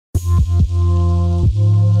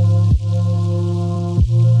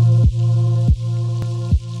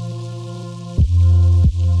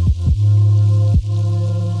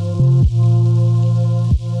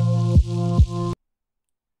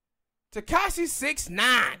Tekashi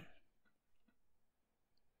 6ix9ine.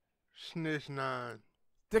 Snitch 9.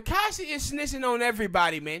 Tekashi is snitching on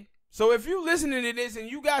everybody, man. So if you listening to this and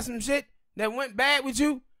you got some shit that went bad with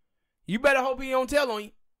you, you better hope he don't tell on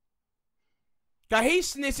you. Cause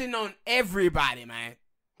he's snitching on everybody, man.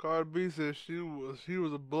 Cardi B said she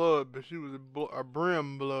was a blood, but she was a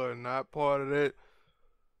brim blood, not part of that,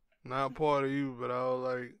 not part of you. But I was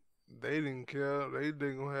like, they didn't care. They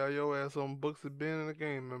gonna have your ass on books of being in the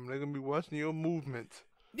game. Remember, they gonna be watching your movements.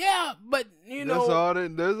 Yeah, but you know,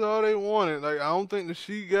 that's all they wanted. Like, I don't think that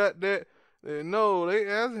she got that. No, they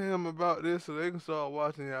asking him about this so they can start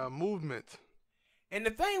watching y'all movements. And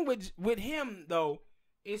the thing with him though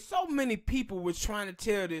is so many people was trying to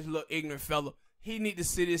tell this little ignorant fella he need to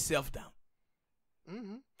sit himself down.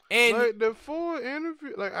 Mm-hmm. And like the full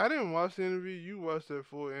interview, like I didn't watch the interview. You watched that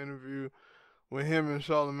full interview with him and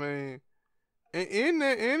Charlamagne. And in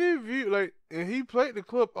that interview, like, and he played the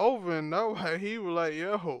clip over, and that way he was like,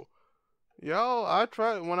 "Yo, y'all, I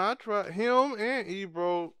tried him and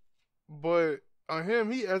Ebro, but on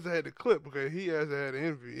him he actually had the clip because he actually had an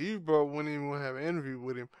interview. Ebro wouldn't even want to have an interview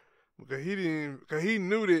with him because he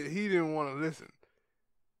knew that he didn't want to listen.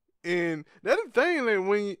 And that's the thing, like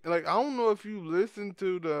when you, like I don't know if you listen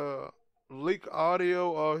to the leak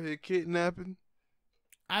audio of his kidnapping.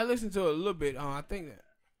 I listened to it a little bit. I think that.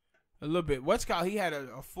 A little bit. What's called? He had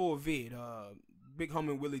a full vid. Big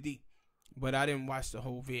homie Willie D, but I didn't watch the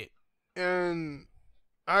whole vid. And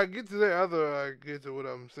I get to that after I get to what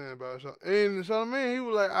I'm saying about Sean. And Charlamagne, he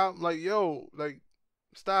was like, I'm like, yo, like,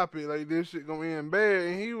 stop it, like this shit gonna end bad.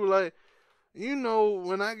 And he was like, you know,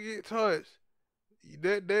 when I get touched,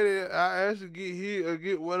 that I actually get hit or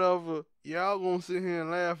get whatever, y'all gonna sit here and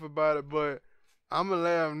laugh about it, but I'ma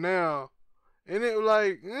laugh now. And it was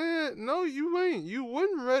like, no, you ain't. You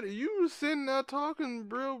wasn't ready. You was sitting there talking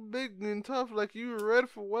real big and tough like you were ready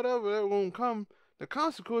for whatever that was going to come, the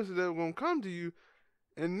consequences that were going to come to you.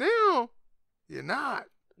 And now, you're not.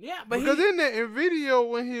 Yeah, but because in that video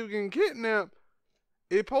when he was getting kidnapped,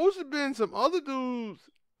 it supposed to been some other dudes,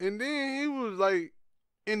 and then he was like,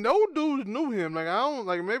 and those dudes knew him. Like, I don't,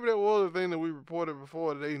 like, maybe that was the thing that we reported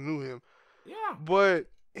before that they knew him. Yeah. But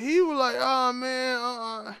he was like, oh,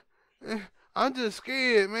 man, I'm just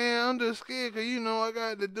scared, man. I'm just scared because, you know, I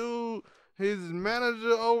got the dude, his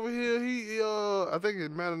manager over here. He, I think his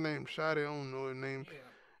manager named Shotty. I don't know his name.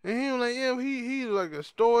 Yeah. And he was like, yeah, he like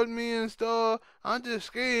extorted me and stuff. I'm just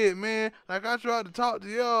scared, man. Like, I tried to talk to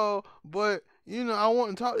y'all, but, you know, I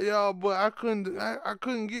want to talk to y'all, but I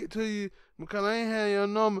couldn't get to you because I ain't had your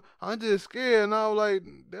number. I'm just scared. And I was like,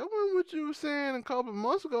 that wasn't what you were saying a couple of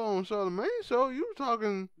months ago on Charlamagne show. You were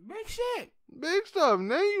talking big shit. Big stuff.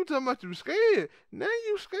 Now you talking about you scared. Now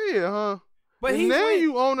you scared, huh? But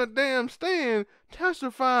you on a damn stand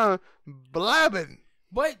testifying, blabbing.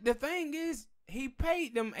 But the thing is, he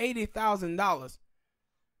paid them $80,000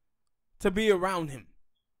 to be around him,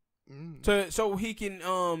 so he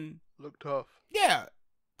can look tough. Yeah,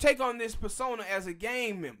 take on this persona as a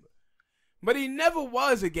gang member. But he never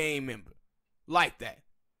was a gang member like that.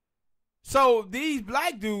 So these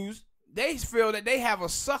black dudes, they feel that they have a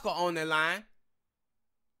sucker on their line.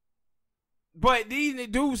 But these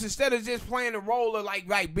dudes, instead of just playing the role of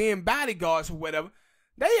like being bodyguards or whatever,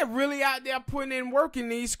 they are really out there putting in work in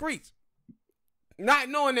these streets. Not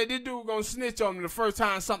knowing that this dude gonna snitch on them the first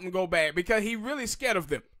time something go bad because he really scared of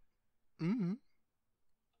them. Mm-hmm.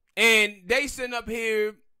 And they sitting up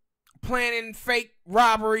here planning fake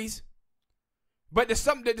robberies. But the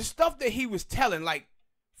stuff that he was telling, like,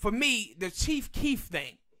 for me, the Chief Keef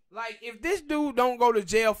thing. Like, if this dude don't go to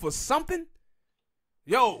jail for something,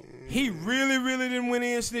 yo, he really, really didn't went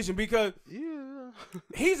in snitching because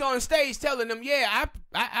he's on stage telling them, yeah,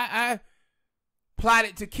 I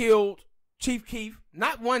plotted to kill Chief Keef,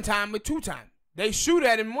 not one time, but 2 times. They shoot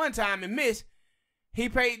at him 1 time and miss. He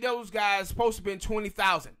paid those guys supposed to be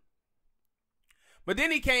 $20,000. But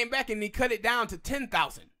then he came back and he cut it down to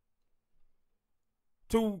 $10,000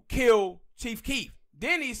 to kill Chief Keef.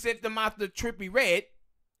 Then he sent them out to Trippie Redd.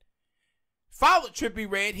 Followed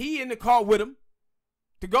Trippie Redd. He in the car with him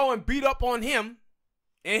to go and beat up on him.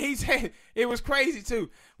 And he said it was crazy too.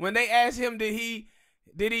 When they asked him he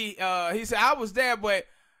said, I was there, but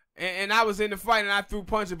and I was in the fight and I threw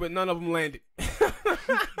punches, but none of them landed.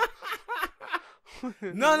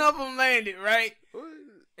 None of them landed, right?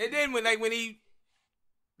 And then when he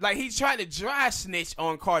tried to dry snitch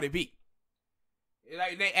on Cardi B.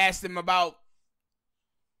 Like, they asked him about,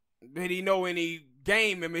 did he know any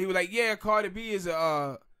game? I mean, he was like, yeah, Cardi B is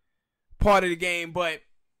a part of the game, but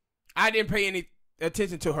I didn't pay any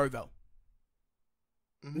attention to her, though.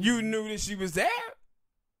 Mm-hmm. You knew that she was there?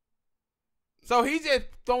 So he just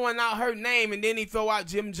throwing out her name, and then he throw out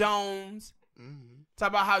Jim Jones. Mm-hmm. Talk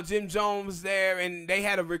about how Jim Jones was there, and they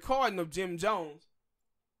had a recording of Jim Jones.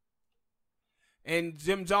 And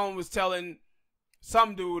Jim Jones was telling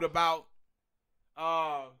some dude about,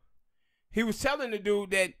 he was telling the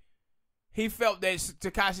dude that he felt that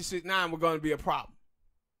tekashi 6ix9ine were going to be a problem.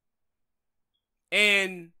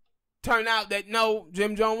 And turned out that no,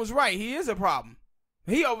 Jim Jones was right. He is a problem.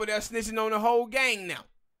 He over there snitching on the whole gang now.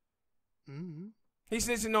 Mm-hmm. He's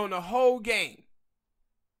snitching on the whole gang.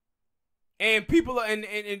 And people are, and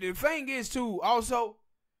the thing is too, also,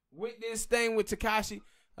 with this thing with Tekashi,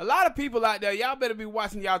 a lot of people out there, y'all better be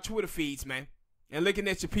watching y'all Twitter feeds, man, and looking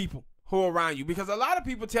at your people who are around you, because a lot of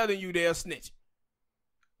people telling you they're snitch.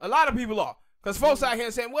 A lot of people are. Because folks out here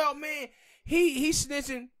saying, well, man, he's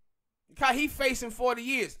snitching because he facing 40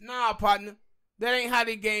 years. Nah, partner, that ain't how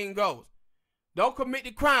the game goes. Don't commit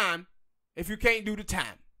the crime if you can't do the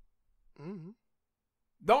time. Mm-hmm.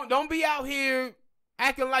 Don't be out here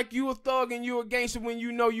acting like you a thug and you a gangster when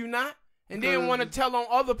you know you not, and then want to tell on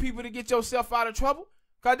other people to get yourself out of trouble.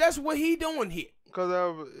 Cause that's what he doing here. Cause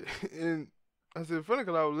I said funny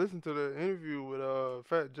because I was listening to the interview with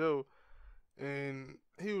Fat Joe, and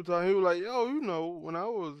he was talking. He was like, "Yo, you know, when I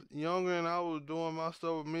was younger and I was doing my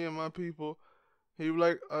stuff with me and my people, he was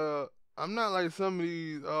like, I'm not like some of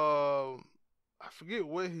these. I forget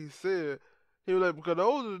what he said. He was like, because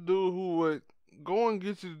those are the dudes who would go and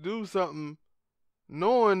get you to do something,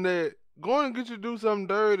 knowing that going and get you to do something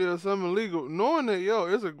dirty or something illegal, knowing that, yo,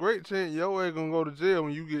 it's a great chance your ass gonna go to jail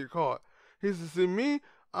when you get caught. He said, see me,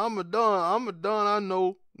 I'm a Don. I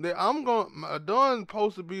know that a Don's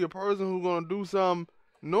supposed to be a person who's gonna do something,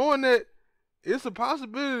 knowing that it's a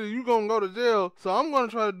possibility you gonna go to jail, so I'm gonna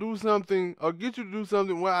try to do something or get you to do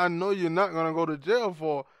something where I know you're not gonna go to jail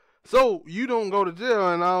for, so you don't go to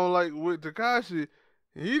jail. And I was like, with Tekashi,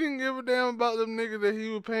 he didn't give a damn about them niggas that he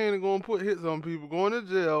was paying to go and put hits on people, going to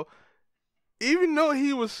jail. Even though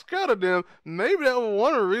he was scared of them, maybe that was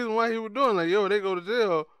one of the reasons why he was doing, like, yo, they go to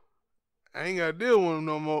jail, I ain't got to deal with them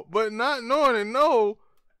no more. But not knowing and know,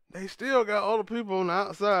 they still got other people on the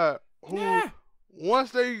outside who,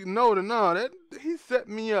 once they know that, nah, that he set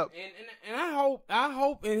me up. And I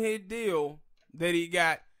hope in his deal that he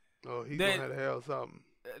got. Oh, he gonna have to have something.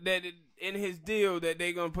 That in his deal that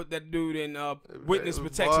they gonna put that dude in witness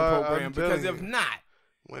protection program, because if not,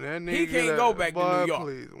 when that nigga he can't go back to New York.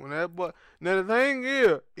 Please. When that boy, now the thing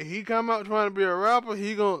is, if he come out trying to be a rapper,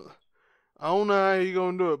 he gonna. I don't know how he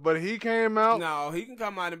gonna do it, but if he came out. No, he can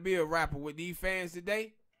come out and be a rapper with these fans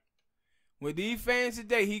today. With these fans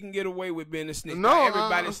today, he can get away with being a snitch. No,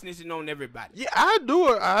 everybody's snitching on everybody. Yeah, I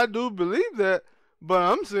do it. I do believe that, but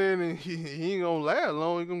I'm saying he ain't gonna last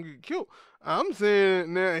long. He gonna get killed. I'm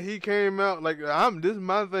saying that he came out like this is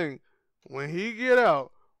my thing. When he get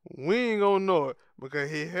out, we ain't gonna know it because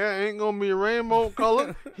his hair ain't gonna be rainbow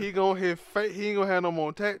color. He gonna he ain't gonna have no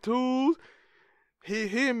more tattoos.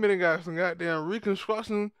 He admitted got some goddamn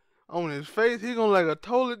reconstruction on his face. He gonna like a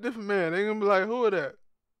totally different man. They gonna be like, who is that?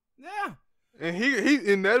 Yeah. And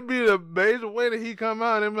and that'd be the major way that he come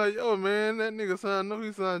out and be like, yo, man, that nigga son, no,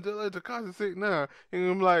 he sound just like Tekashi 6ix9ine.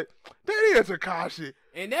 And I'm like, that is Tekashi.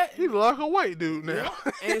 And that he's like a white dude now.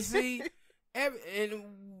 And see, and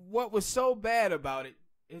what was so bad about it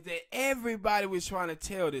is that everybody was trying to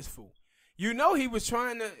tell this fool. You know, he was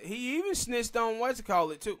trying to. He even snitched on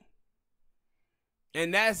it too.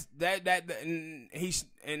 And that's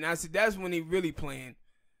and I said that's when he really playing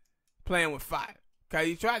with fire. Cause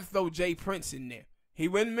he tried to throw Jay Prince in there. He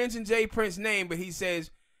wouldn't mention Jay Prince's name, but he says,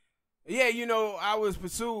 yeah, you know, I was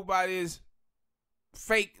pursued by this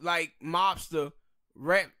fake like mobster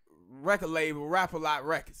record label, Rap A Lot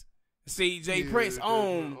Records. See, Jay Prince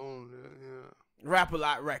owned Rap A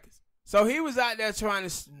Lot Records. So he was out there trying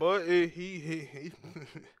to. But he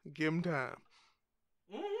give him time.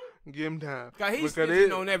 Mm-hmm. Give him time. Cause he's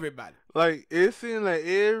snitching on everybody. Like, it seems like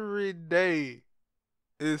every day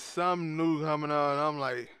is something new coming out, and I'm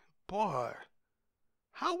like, boy,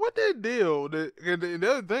 what that deal? The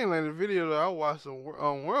other thing, like the video that I watched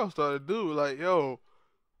on World Star to do, like, yo,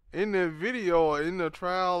 in the video or in the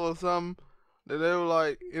trial or something, that they were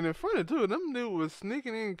like, and in front of too, them dudes was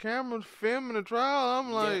sneaking in cameras, filming the trial.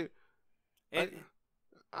 I'm like,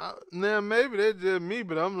 now maybe that's just me,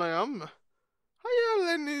 but I'm like, how y'all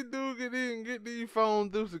letting these dudes get in and get these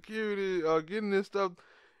phones through security or getting this stuff?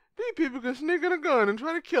 These people can sneak in a gun and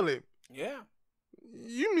try to kill him. Yeah.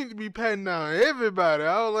 You need to be patting down everybody.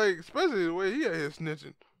 I was like, especially the way he out here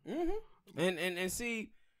snitching. Mm-hmm. And see,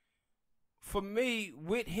 for me,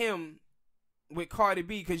 with him, with Cardi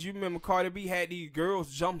B, because you remember Cardi B had these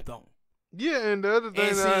girls jumped on. Yeah, and the other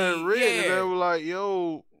thing that I had read is they were like,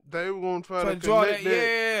 yo, they were gonna try to draw connect that.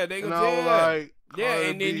 Yeah, they and gonna I was like, yeah,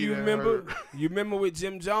 and then you remember, with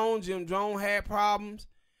Jim Jones. Jim Jones had problems,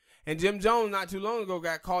 and Jim Jones not too long ago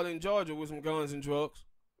got caught in Georgia with some guns and drugs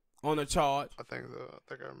on a charge. I think so. I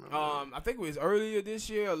think I remember. I think it was earlier this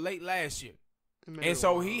year or late last year, and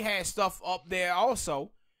so he had stuff up there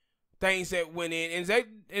also, things that went in,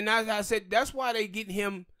 and as I said, that's why they getting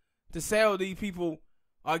him to sell these people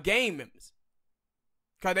game members.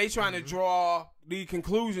 Because they trying to draw the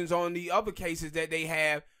conclusions on the other cases that they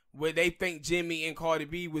have where they think Jimmy and Cardi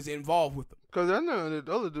B was involved with them. Because I know that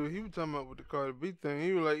the other dude, he was talking about with the Cardi B thing.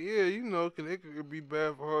 He was like, yeah, you know, because it could be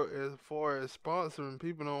bad for her as far as sponsoring.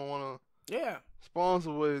 People don't want to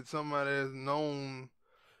sponsor with somebody that's known.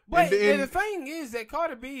 But the thing is that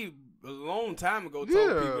Cardi B, a long time ago,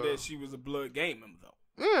 told people that she was a blood game member, though.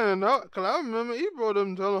 Yeah, because I remember Ebro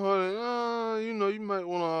them telling her that, you know, you might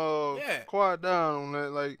want to quiet down on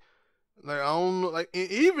that. Like I don't know. Like,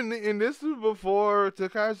 and this was before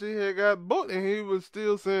Tekashi had got booked, and he was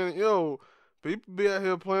still saying, yo, people be out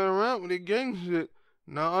here playing around with their gang shit,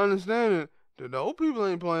 not understanding that the old people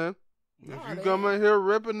ain't playing. If you come out here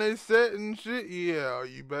repping they set and shit, yeah,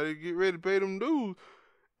 you better get ready to pay them dues.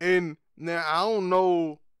 And now, I don't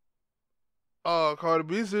know Cardi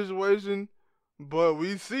B's situation, but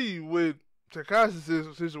we see with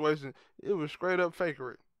Tekashi's situation, it was straight up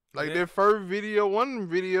fakery. Like that first video, one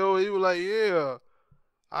video, he was like, yeah,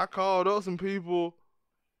 I called up some people,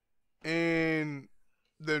 and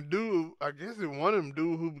the dude, I guess it one of them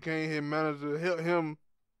dude who became his manager, helped him.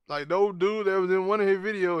 Like those dude that was in one of his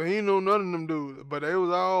videos, he ain't know none of them dudes, but they was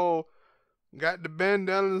all got the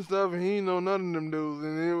bandanas and stuff, and he ain't know none of them dudes,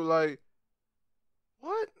 and it was like,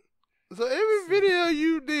 what? So every video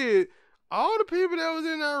you did, all the people that was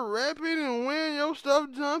in there rapping and wearing your stuff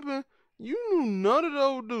jumping, you knew none of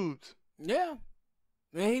those dudes. Yeah.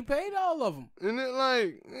 And he paid all of them. And it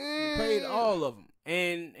like, he paid all of them.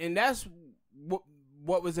 And that's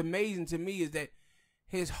what was amazing to me is that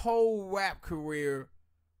his whole rap career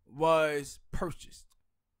was purchased.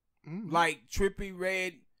 Mm-hmm. Like Trippie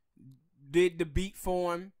Redd did the beat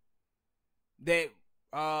for him that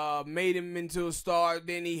made him into a star.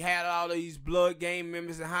 Then he had all of these blood game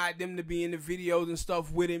members and hired them to be in the videos and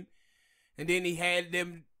stuff with him. And then he had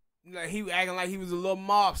them, like, he was acting like he was a little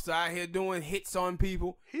mobster out here doing hits on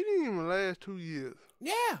people. He didn't even last 2 years.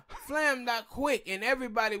 Yeah, flamed out quick, and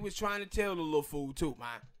everybody was trying to tell the little fool too,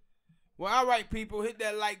 man. Well, all right, people, hit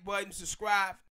that like button, subscribe.